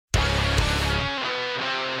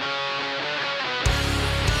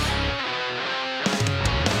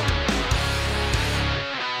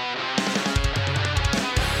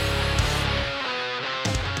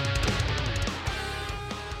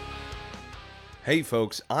Hey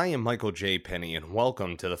folks, I am Michael J. Penny and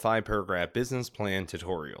welcome to the 5-Paragraph Business Plan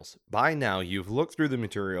Tutorials. By now, you've looked through the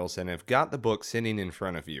materials and have got the book sitting in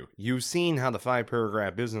front of you. You've seen how the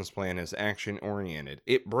 5-Paragraph Business Plan is action-oriented.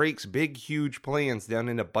 It breaks big, huge plans down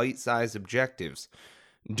into bite-sized objectives.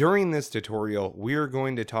 During this tutorial, we're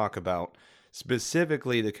going to talk about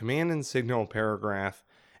specifically the command and signal paragraph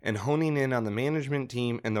and honing in on the management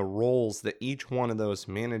team and the roles that each one of those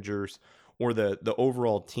managers or the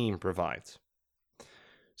overall team provides.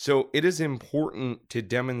 So it is important to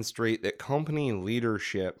demonstrate that company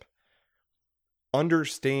leadership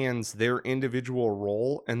understands their individual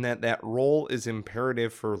role and that that role is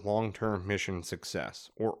imperative for long-term mission success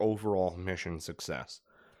or overall mission success.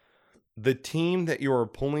 The team that you are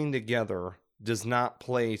pulling together does not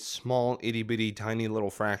play small, itty-bitty, tiny little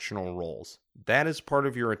fractional roles. That is part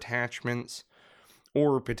of your attachments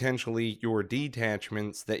or potentially your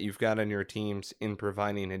detachments that you've got on your teams in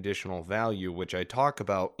providing additional value, which I talk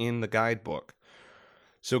about in the guidebook.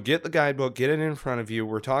 So get the guidebook, get it in front of you.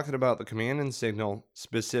 We're talking about the command and signal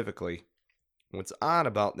specifically. What's odd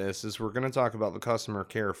about this is we're going to talk about the customer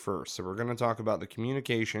care first. So we're going to talk about the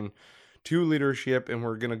communication to leadership, and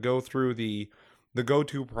we're going to go through the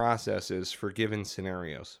go-to processes for given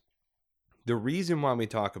scenarios. The reason why we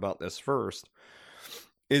talk about this first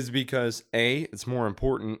is because A, it's more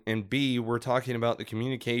important, and B, we're talking about the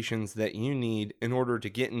communications that you need in order to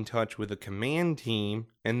get in touch with a command team,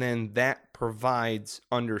 and then that provides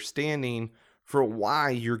understanding for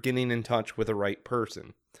why you're getting in touch with the right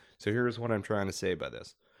person. So here's what I'm trying to say by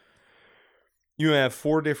this. You have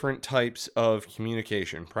 4 different types of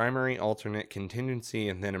communication: primary, alternate, contingency,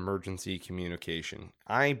 and then emergency communication.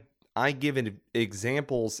 I give it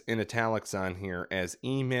examples in italics on here as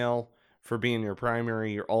email for being your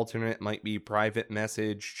primary. Your alternate might be private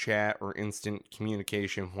message, chat, or instant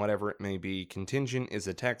communication, whatever it may be. Contingent is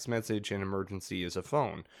a text message, and emergency is a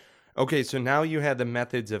phone. Okay, so now you have the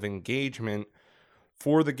methods of engagement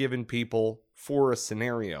for the given people for a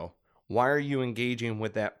scenario. Why are you engaging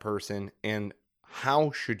with that person, and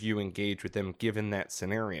how should you engage with them given that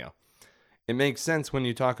scenario? It makes sense when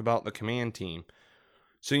you talk about the command team.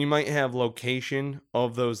 So you might have location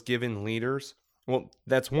of those given leaders. Well,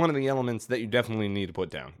 that's one of the elements that you definitely need to put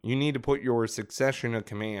down. You need to put your succession of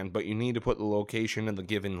command, but you need to put the location of the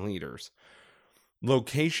given leaders.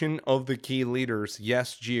 Location of the key leaders,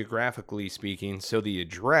 yes, geographically speaking, so the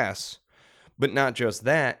address, but not just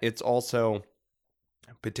that, it's also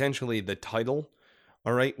potentially the title,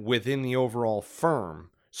 all right, within the overall firm.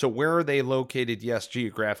 So where are they located? Yes,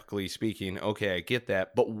 geographically speaking. Okay, I get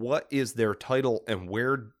that. But what is their title and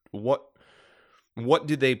what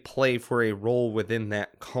do they play for a role within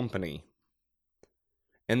that company?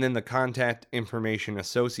 And then the contact information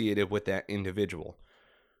associated with that individual.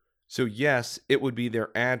 So yes, it would be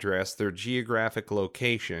their address, their geographic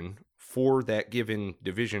location for that given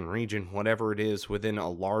division, region, whatever it is within a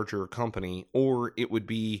larger company, or it would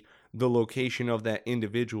be the location of that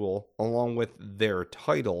individual along with their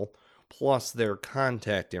title plus their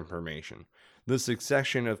contact information. The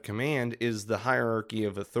succession of command is the hierarchy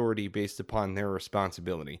of authority based upon their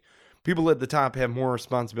responsibility. People at the top have more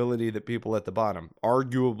responsibility than people at the bottom,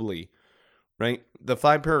 arguably, right? The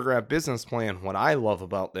 5-paragraph business plan, what I love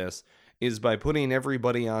about this is by putting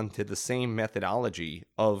everybody onto the same methodology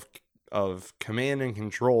of command and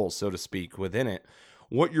control, so to speak, within it.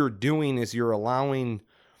 What you're doing is you're allowing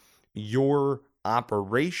your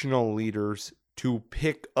operational leaders to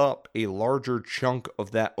pick up a larger chunk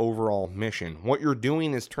of that overall mission. What you're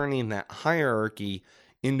doing is turning that hierarchy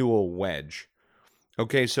into a wedge.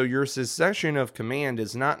 Okay, so your succession of command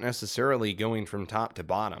is not necessarily going from top to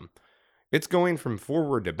bottom. It's going from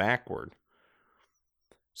forward to backward.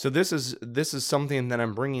 So this is something that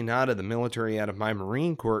I'm bringing out of the military, out of my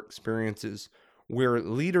Marine Corps experiences, where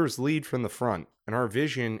leaders lead from the front, and our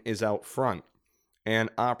vision is out front.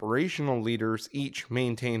 And operational leaders each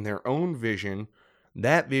maintain their own vision.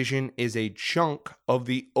 That vision is a chunk of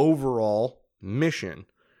the overall mission.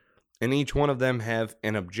 And each one of them have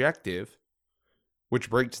an objective,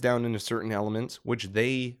 which breaks down into certain elements, which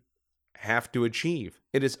they have to achieve.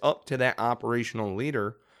 It is up to that operational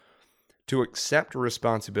leader to accept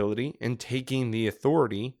responsibility and taking the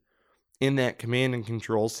authority in that command and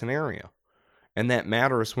control scenario. And that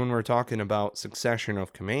matters when we're talking about succession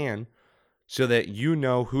of command, so that you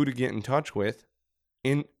know who to get in touch with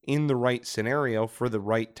in the right scenario for the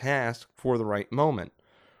right task for the right moment.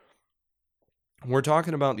 We're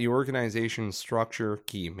talking about the organization structure,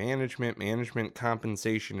 key management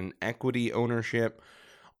compensation and equity ownership,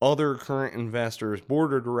 other current investors,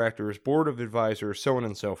 board of directors, board of advisors, so on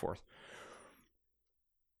and so forth.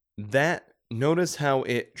 That notice how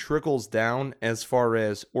it trickles down as far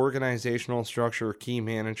as organizational structure, key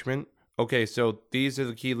management. Okay, so these are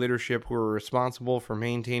the key leadership who are responsible for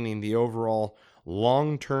maintaining the overall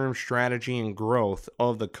long-term strategy and growth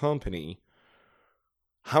of the company.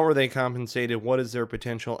 How are they compensated? What is their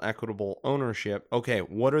potential equitable ownership? Okay,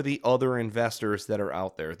 what are the other investors that are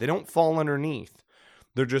out there? They don't fall underneath.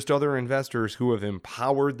 They're just other investors who have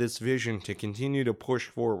empowered this vision to continue to push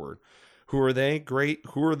forward. Who are they? Great.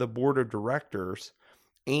 Who are the board of directors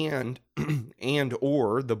and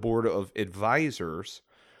or the board of advisors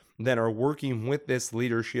that are working with this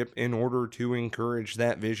leadership in order to encourage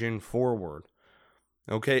that vision forward?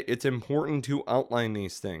 Okay, it's important to outline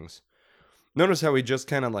these things. Notice how we just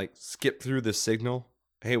kind of like skip through the signal.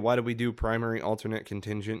 Hey, why do we do primary, alternate,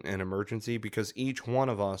 contingent, and emergency? Because each one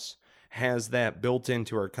of us has that built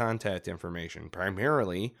into our contact information.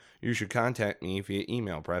 Primarily, you should contact me via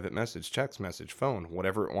email, private message, text message, phone,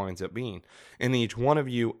 whatever it winds up being. And each one of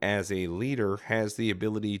you as a leader has the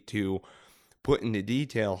ability to put into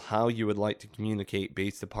detail how you would like to communicate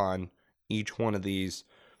based upon each one of these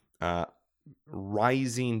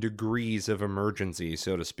rising degrees of emergency,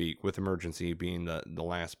 so to speak, with emergency being the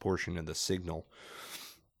last portion of the signal.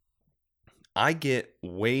 I get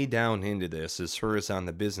way down into this as far as on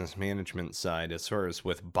the business management side, as far as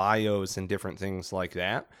with bios and different things like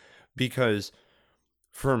that, because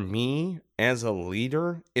for me as a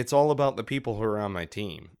leader, it's all about the people who are on my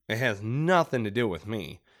team. It has nothing to do with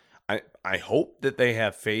me. I hope that they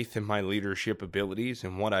have faith in my leadership abilities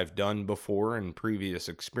and what I've done before in previous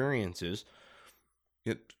experiences.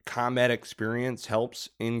 Combat experience helps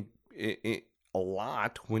in a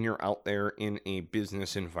lot when you're out there in a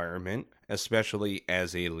business environment, especially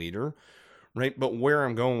as a leader, right? But where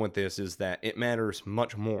I'm going with this is that it matters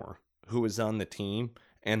much more who is on the team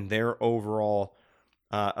and their overall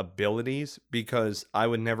abilities, because I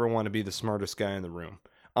would never want to be the smartest guy in the room.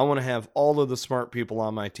 I want to have all of the smart people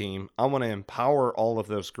on my team. I want to empower all of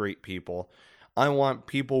those great people. I want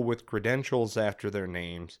people with credentials after their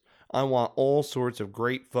names. I want all sorts of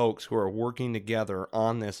great folks who are working together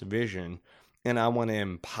on this vision, and I want to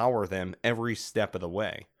empower them every step of the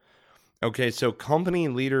way. Okay, so company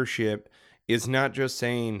leadership is not just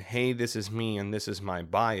saying, hey, this is me and this is my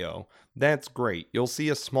bio. That's great. You'll see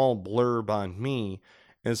a small blurb on me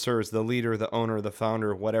as far as the leader, the owner, the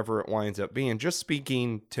founder, whatever it winds up being, just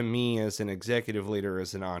speaking to me as an executive leader,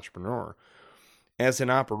 as an entrepreneur. As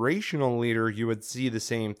an operational leader, you would see the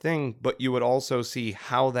same thing, but you would also see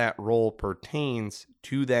how that role pertains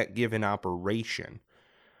to that given operation.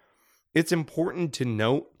 It's important to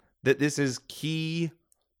note that this is key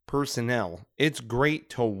personnel. It's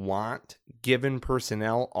great to want given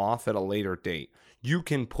personnel off at a later date. You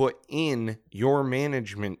can put in your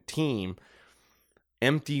management team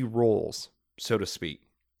empty roles, so to speak.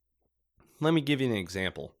 Let me give you an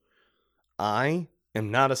example. I am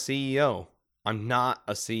not a CEO. I'm not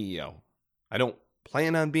a CEO. I don't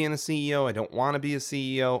plan on being a CEO. I don't want to be a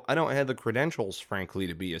CEO. I don't have the credentials, frankly,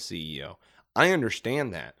 to be a CEO. I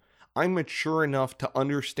understand that. I'm mature enough to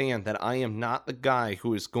understand that I am not the guy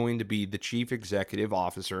who is going to be the chief executive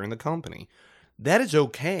officer in the company. That is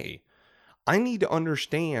okay. I need to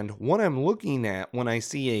understand what I'm looking at when I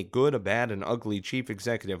see a good, a bad, and ugly chief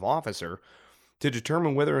executive officer to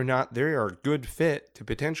determine whether or not they are a good fit to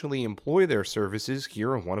potentially employ their services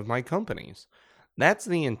here in one of my companies. That's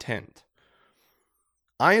the intent.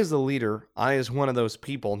 I, as a leader, I, as one of those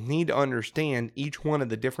people, need to understand each one of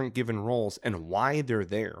the different given roles and why they're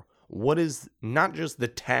there. What is not just the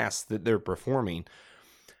task that they're performing,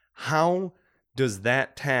 how does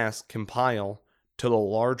that task compile to the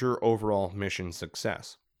larger overall mission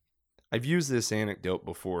success? I've used this anecdote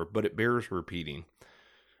before, but it bears repeating.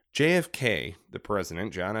 JFK, the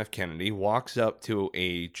president, John F. Kennedy, walks up to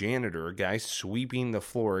a janitor, a guy sweeping the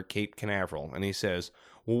floor at Cape Canaveral, and he says,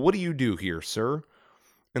 "Well, what do you do here, sir?"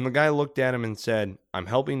 And the guy looked at him and said, "I'm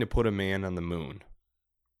helping to put a man on the moon."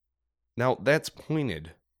 Now, that's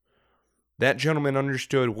pointed. That gentleman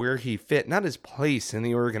understood where he fit, not his place in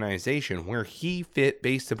the organization, where he fit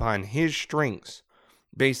based upon his strengths,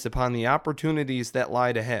 based upon the opportunities that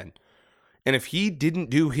lied ahead. And if he didn't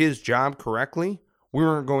do his job correctly, we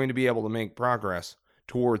weren't going to be able to make progress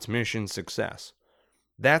towards mission success.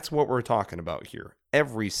 That's what we're talking about here.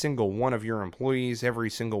 Every single one of your employees, every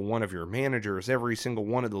single one of your managers, every single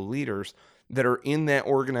one of the leaders that are in that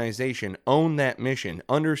organization own that mission,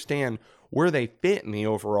 understand where they fit in the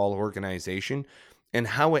overall organization, and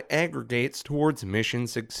how it aggregates towards mission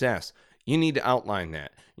success. You need to outline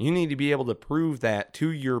that. You need to be able to prove that to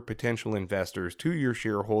your potential investors, to your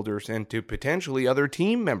shareholders, and to potentially other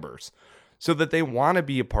team members so that they want to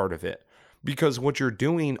be a part of it. Because what you're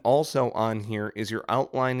doing also on here is you're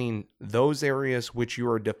outlining those areas which you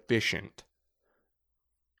are deficient.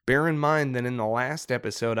 Bear in mind that in the last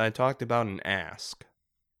episode, I talked about an ask.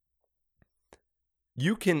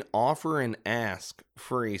 You can offer an ask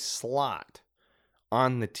for a slot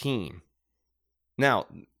on the team. Now,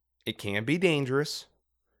 it can be dangerous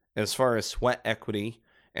as far as sweat equity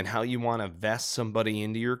and how you want to vest somebody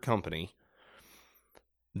into your company.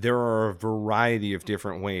 There are a variety of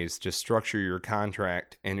different ways to structure your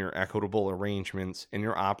contract and your equitable arrangements and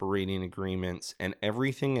your operating agreements and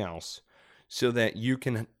everything else so that you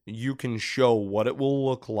can show what it will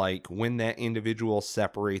look like when that individual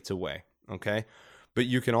separates away, okay? But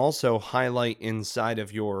you can also highlight inside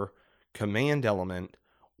of your command element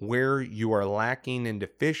where you are lacking and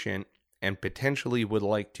deficient and potentially would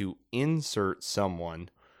like to insert someone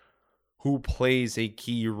who plays a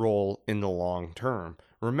key role in the long term.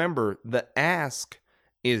 Remember, the ask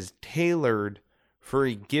is tailored for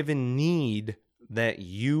a given need that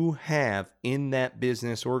you have in that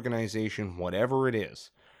business organization, whatever it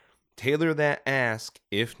is. Tailor that ask,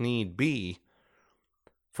 if need be,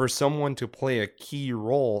 for someone to play a key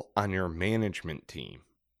role on your management team.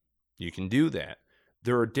 You can do that.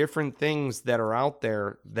 There are different things that are out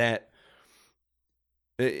there that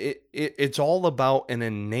it's all about an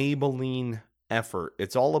enabling effort.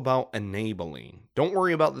 It's all about enabling. Don't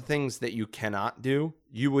worry about the things that you cannot do.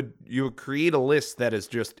 You would create a list that is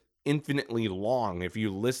just infinitely long if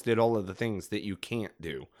you listed all of the things that you can't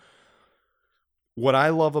do. What I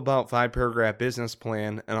love about 5-paragraph business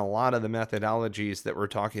plan and a lot of the methodologies that we're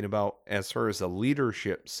talking about as far as a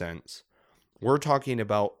leadership sense, we're talking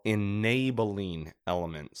about enabling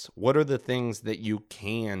elements. What are the things that you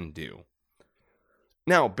can do?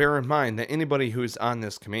 Now, bear in mind that anybody who's on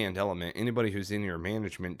this command element, anybody who's in your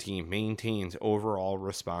management team maintains overall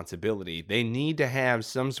responsibility. They need to have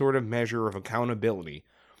some sort of measure of accountability.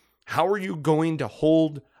 How are you going to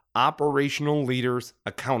hold operational leaders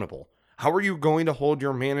accountable? How are you going to hold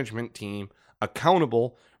your management team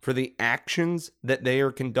accountable for the actions that they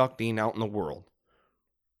are conducting out in the world?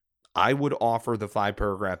 I would offer the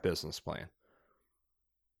 5-paragraph business plan.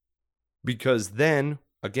 Because then,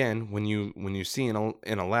 again, when you see in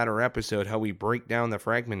a latter episode how we break down the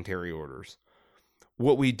fragmentary orders,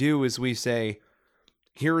 what we do is we say,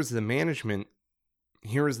 here is the management,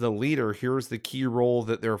 here is the leader, here is the key role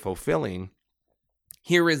that they're fulfilling,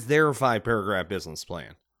 here is their 5-paragraph business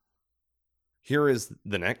plan. Here is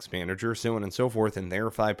the next manager, so on and so forth, and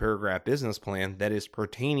their 5-paragraph business plan that is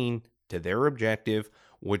pertaining to their objective,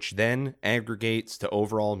 which then aggregates to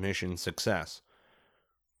overall mission success.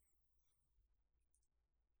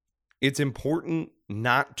 It's important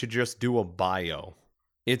not to just do a bio.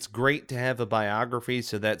 It's great to have a biography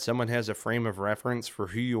so that someone has a frame of reference for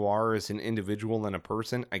who you are as an individual and a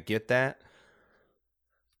person. I get that.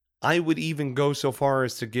 I would even go so far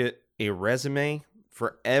as to get a resume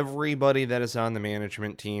for everybody that is on the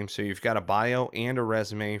management team. So you've got a bio and a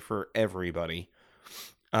resume for everybody.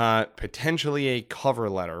 Potentially a cover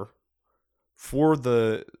letter for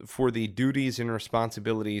the duties and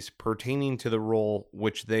responsibilities pertaining to the role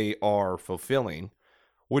which they are fulfilling,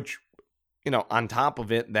 which, on top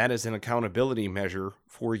of it, that is an accountability measure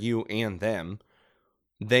for you and them.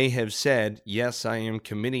 They have said, yes, I am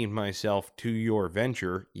committing myself to your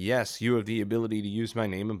venture. Yes, you have the ability to use my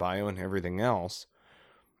name and bio and everything else.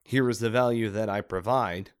 Here is the value that I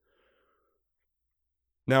provide.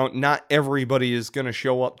 Now, not everybody is going to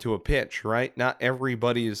show up to a pitch, right? Not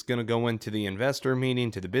everybody is going to go into the investor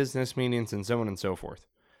meeting, to the business meetings, and so on and so forth.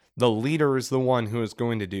 The leader is the one who is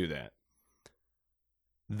going to do that.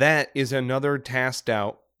 That is another tasked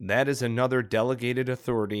out. That is another delegated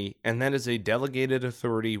authority, and that is a delegated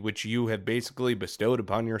authority which you have basically bestowed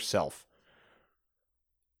upon yourself.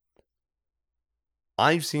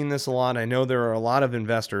 I've seen this a lot. I know there are a lot of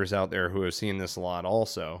investors out there who have seen this a lot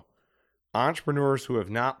also. Entrepreneurs who have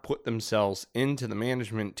not put themselves into the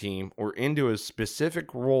management team or into a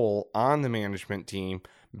specific role on the management team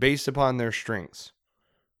based upon their strengths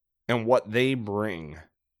and what they bring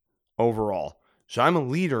overall. So I'm a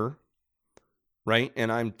leader, right?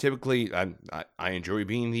 And I'm typically, I enjoy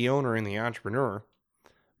being the owner and the entrepreneur.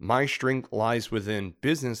 My strength lies within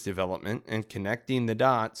business development and connecting the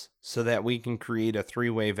dots so that we can create a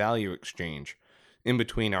 3-way value exchange in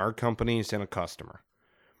between our companies and a customer.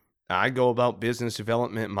 I go about business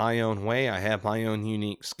development my own way. I have my own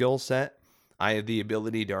unique skill set. I have the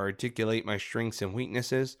ability to articulate my strengths and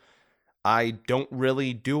weaknesses. I don't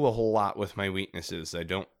really do a whole lot with my weaknesses. I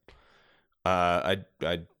don't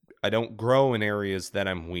grow in areas that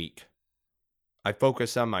I'm weak. I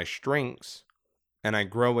focus on my strengths and I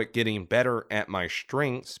grow at getting better at my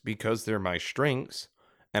strengths because they're my strengths,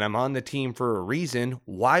 and I'm on the team for a reason,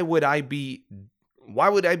 why would I be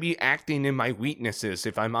acting in my weaknesses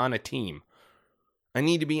if I'm on a team? I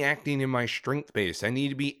need to be acting in my strength base. I need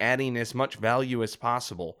to be adding as much value as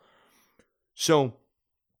possible. So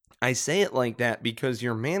I say it like that because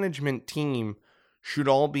your management team should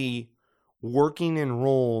all be working in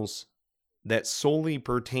roles that solely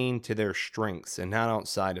pertain to their strengths and not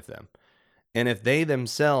outside of them. And if they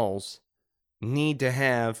themselves need to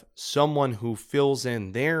have someone who fills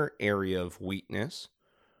in their area of weakness,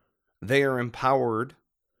 they are empowered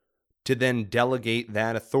to then delegate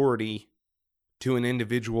that authority to an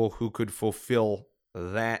individual who could fulfill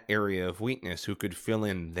that area of weakness, who could fill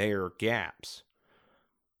in their gaps.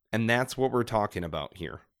 And that's what we're talking about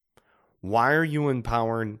here. Why are you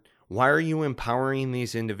empowering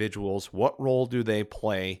these individuals? What role do they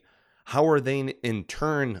play? How are they in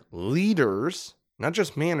turn leaders, not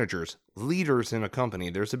just managers, leaders in a company?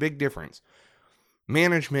 There's a big difference.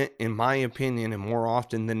 Management, in my opinion, and more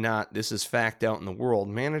often than not, this is fact out in the world,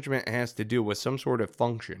 management has to do with some sort of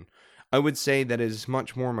function. I would say that it is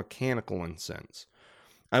much more mechanical in sense.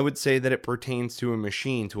 I would say that it pertains to a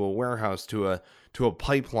machine, to a warehouse, to a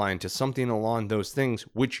pipeline, to something along those things,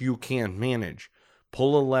 which you can manage.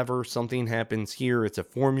 Pull a lever, something happens here. It's a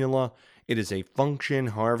formula. It is a function,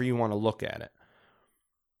 however you want to look at it.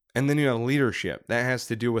 And then you have leadership. That has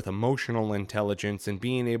to do with emotional intelligence and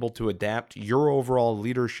being able to adapt your overall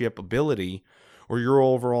leadership ability, or your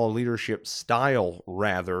overall leadership style,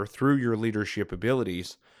 rather, through your leadership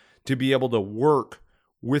abilities, to be able to work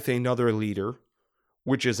with another leader,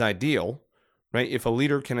 which is ideal, right? If a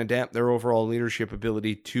leader can adapt their overall leadership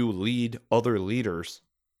ability to lead other leaders,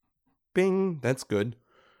 bing, that's good,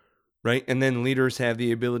 right? And then leaders have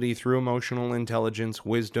the ability through emotional intelligence,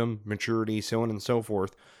 wisdom, maturity, so on and so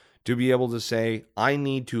forth, to be able to say, I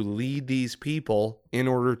need to lead these people in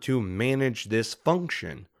order to manage this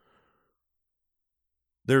function.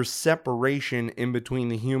 There's separation in between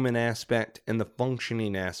the human aspect and the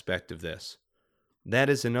functioning aspect of this.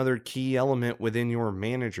 That is another key element within your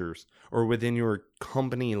managers or within your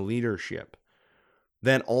company leadership.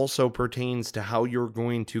 That also pertains to how you're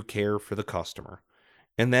going to care for the customer.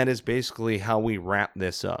 And that is basically how we wrap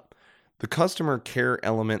this up. The customer care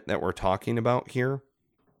element that we're talking about here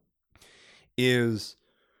is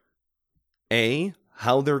A,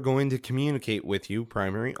 how they're going to communicate with you,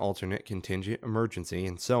 primary, alternate, contingent, emergency,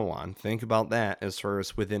 and so on. Think about that as far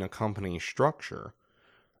as within a company structure.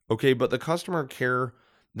 Okay, but the customer care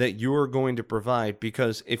that you are going to provide,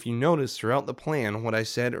 because if you notice throughout the plan, what I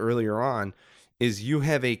said earlier on is you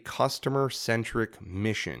have a customer-centric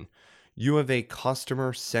mission. You have a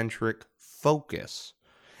customer-centric focus.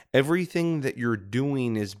 Everything that you're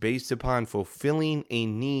doing is based upon fulfilling a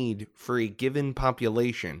need for a given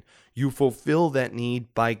population. You fulfill that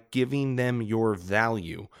need by giving them your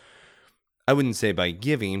value. I wouldn't say by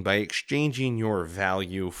giving, by exchanging your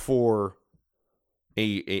value for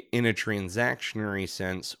in a transactionary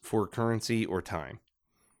sense for currency or time,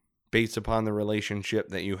 based upon the relationship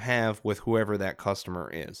that you have with whoever that customer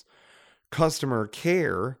is. Customer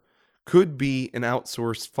care could be an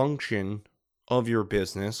outsourced function of your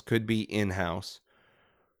business, could be in-house.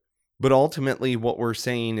 But ultimately what we're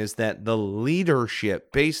saying is that the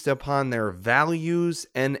leadership, based upon their values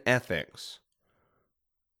and ethics,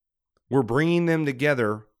 we're bringing them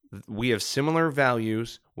together. We have similar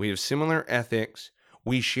values, we have similar ethics,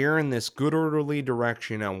 we share in this good orderly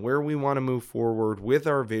direction on where we want to move forward with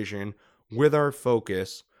our vision, with our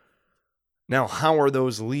focus. Now, how are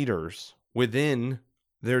those leaders within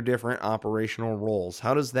their different operational roles?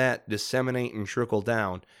 How does that disseminate and trickle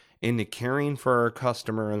down into caring for our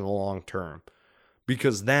customer in the long term?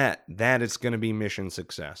 Because that is going to be mission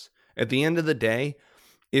success. At the end of the day,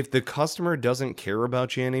 if the customer doesn't care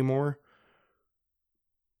about you anymore,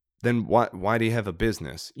 then why do you have a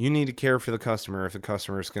business? You need to care for the customer if the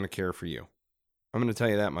customer is going to care for you. I'm going to tell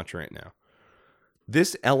you that much right now.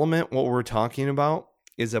 This element, what we're talking about,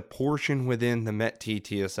 is a portion within the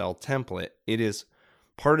MET-TTSL template. It is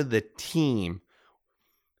part of the team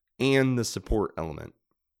and the support element.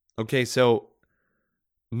 Okay, so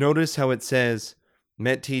notice how it says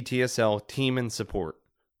MET-TTSL, team and support.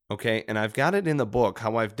 Okay, and I've got it in the book.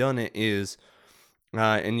 How I've done it is,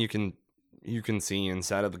 and you can see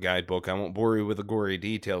inside of the guidebook. I won't bore you with the gory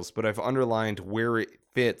details, but I've underlined where it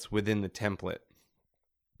fits within the template.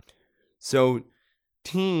 So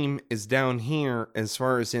team is down here as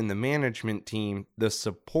far as in the management team. The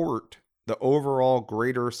support, the overall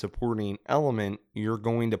greater supporting element, you're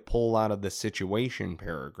going to pull out of the situation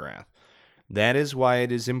paragraph. That is why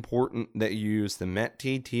it is important that you use the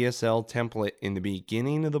METT TSL template in the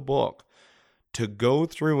beginning of the book to go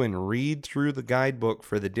through and read through the guidebook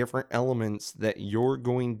for the different elements that you're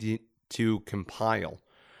going to compile.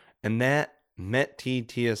 And that METT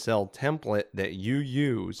TSL template that you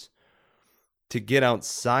use to get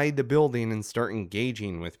outside the building and start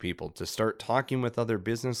engaging with people, to start talking with other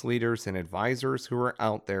business leaders and advisors who are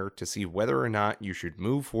out there to see whether or not you should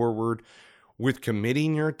move forward with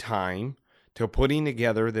committing your time to putting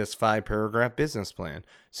together this 5-paragraph business plan.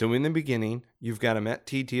 So in the beginning, you've got a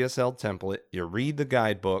METT TSL template. You read the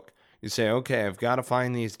guidebook. You say, okay, I've got to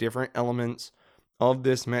find these different elements of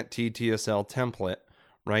this METT TSL template,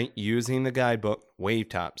 right? Using the guidebook, wave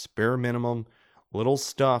tops, bare minimum, little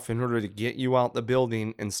stuff in order to get you out the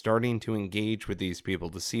building and starting to engage with these people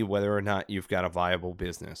to see whether or not you've got a viable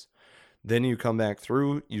business. Then you come back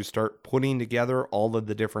through, you start putting together all of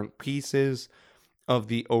the different pieces of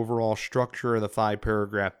the overall structure of the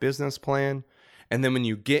 5-paragraph business plan. And then when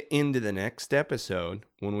you get into the next episode,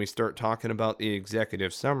 when we start talking about the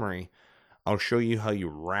executive summary, I'll show you how you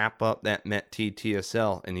wrap up that METT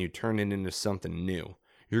TSL and you turn it into something new.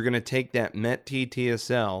 You're going to take that METT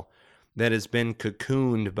TSL that has been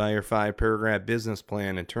cocooned by your 5-paragraph business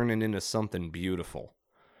plan and turn it into something beautiful.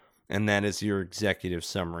 And that is your executive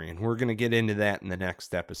summary. And we're going to get into that in the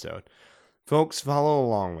next episode. Folks, follow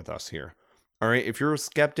along with us here. All right, if you're a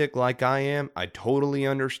skeptic like I am, I totally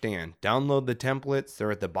understand. Download the templates.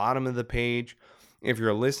 They're at the bottom of the page. If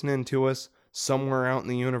you're listening to us somewhere out in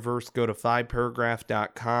the universe, go to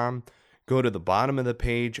 5paragraph.com. Go to the bottom of the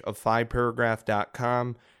page of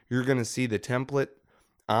 5paragraph.com. You're going to see the template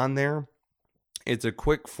on there. It's a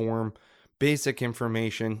quick form, basic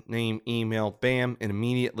information, name, email, bam, it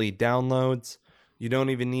immediately downloads. You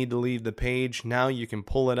don't even need to leave the page. Now you can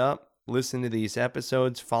pull it up, listen to these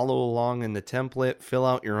episodes, follow along in the template, fill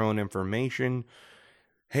out your own information.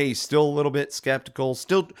 Hey, still a little bit skeptical,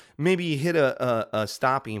 still maybe you hit a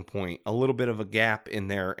stopping point, a little bit of a gap in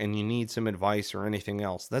there, and you need some advice or anything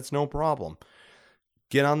else. That's no problem.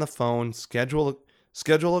 Get on the phone, schedule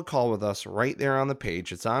a call with us right there on the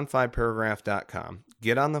page. It's on 5paragraph.com.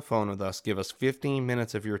 Get on the phone with us. Give us 15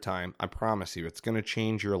 minutes of your time. I promise you, it's going to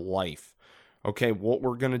change your life. Okay, what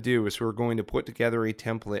we're going to do is we're going to put together a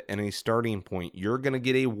template and a starting point. You're going to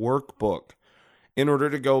get a workbook in order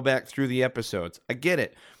to go back through the episodes. I get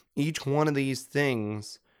it. Each one of these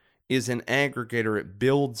things is an aggregator. It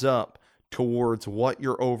builds up towards what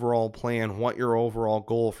your overall plan, what your overall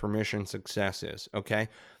goal for mission success is. Okay?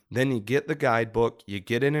 Then you get the guidebook, you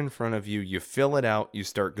get it in front of you, you fill it out, you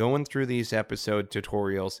start going through these episode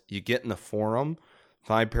tutorials, you get in the forum,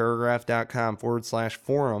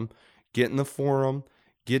 5paragraph.com/forum, get in the forum,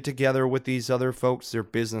 get together with these other folks, they're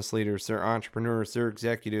business leaders, they're entrepreneurs, they're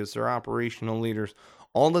executives, they're operational leaders,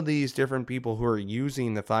 all of these different people who are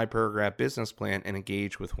using the 5-paragraph business plan, and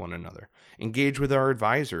engage with one another. Engage with our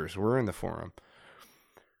advisors, we're in the forum.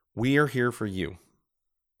 We are here for you.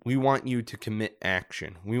 We want you to commit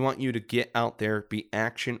action. We want you to get out there, be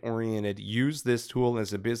action-oriented, use this tool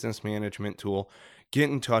as a business management tool, get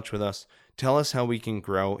in touch with us, tell us how we can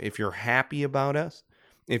grow. If you're happy about us,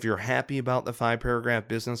 if you're happy about the 5-paragraph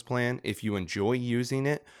business plan, if you enjoy using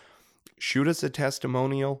it, shoot us a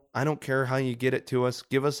testimonial. I don't care how you get it to us.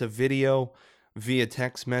 Give us a video via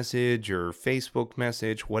text message or Facebook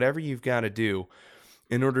message, whatever you've got to do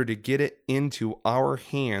in order to get it into our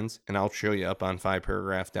hands, and I'll show you up on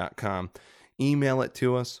 5paragraph.com. Email it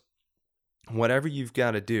to us, whatever you've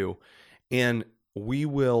got to do, and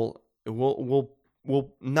we'll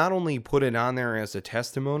not only put it on there as a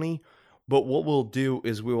testimony, but what we'll do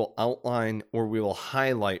is we will outline, or we will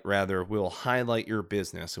highlight your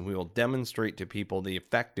business, and we will demonstrate to people the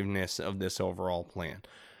effectiveness of this overall plan.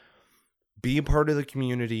 Be a part of the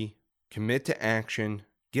community, commit to action,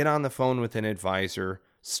 get on the phone with an advisor,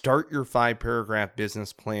 start your 5-paragraph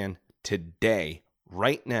business plan today,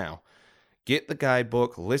 right now. Get the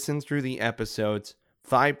guidebook, listen through the episodes,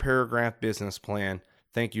 5-paragraph business plan.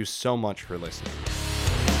 Thank you so much for listening.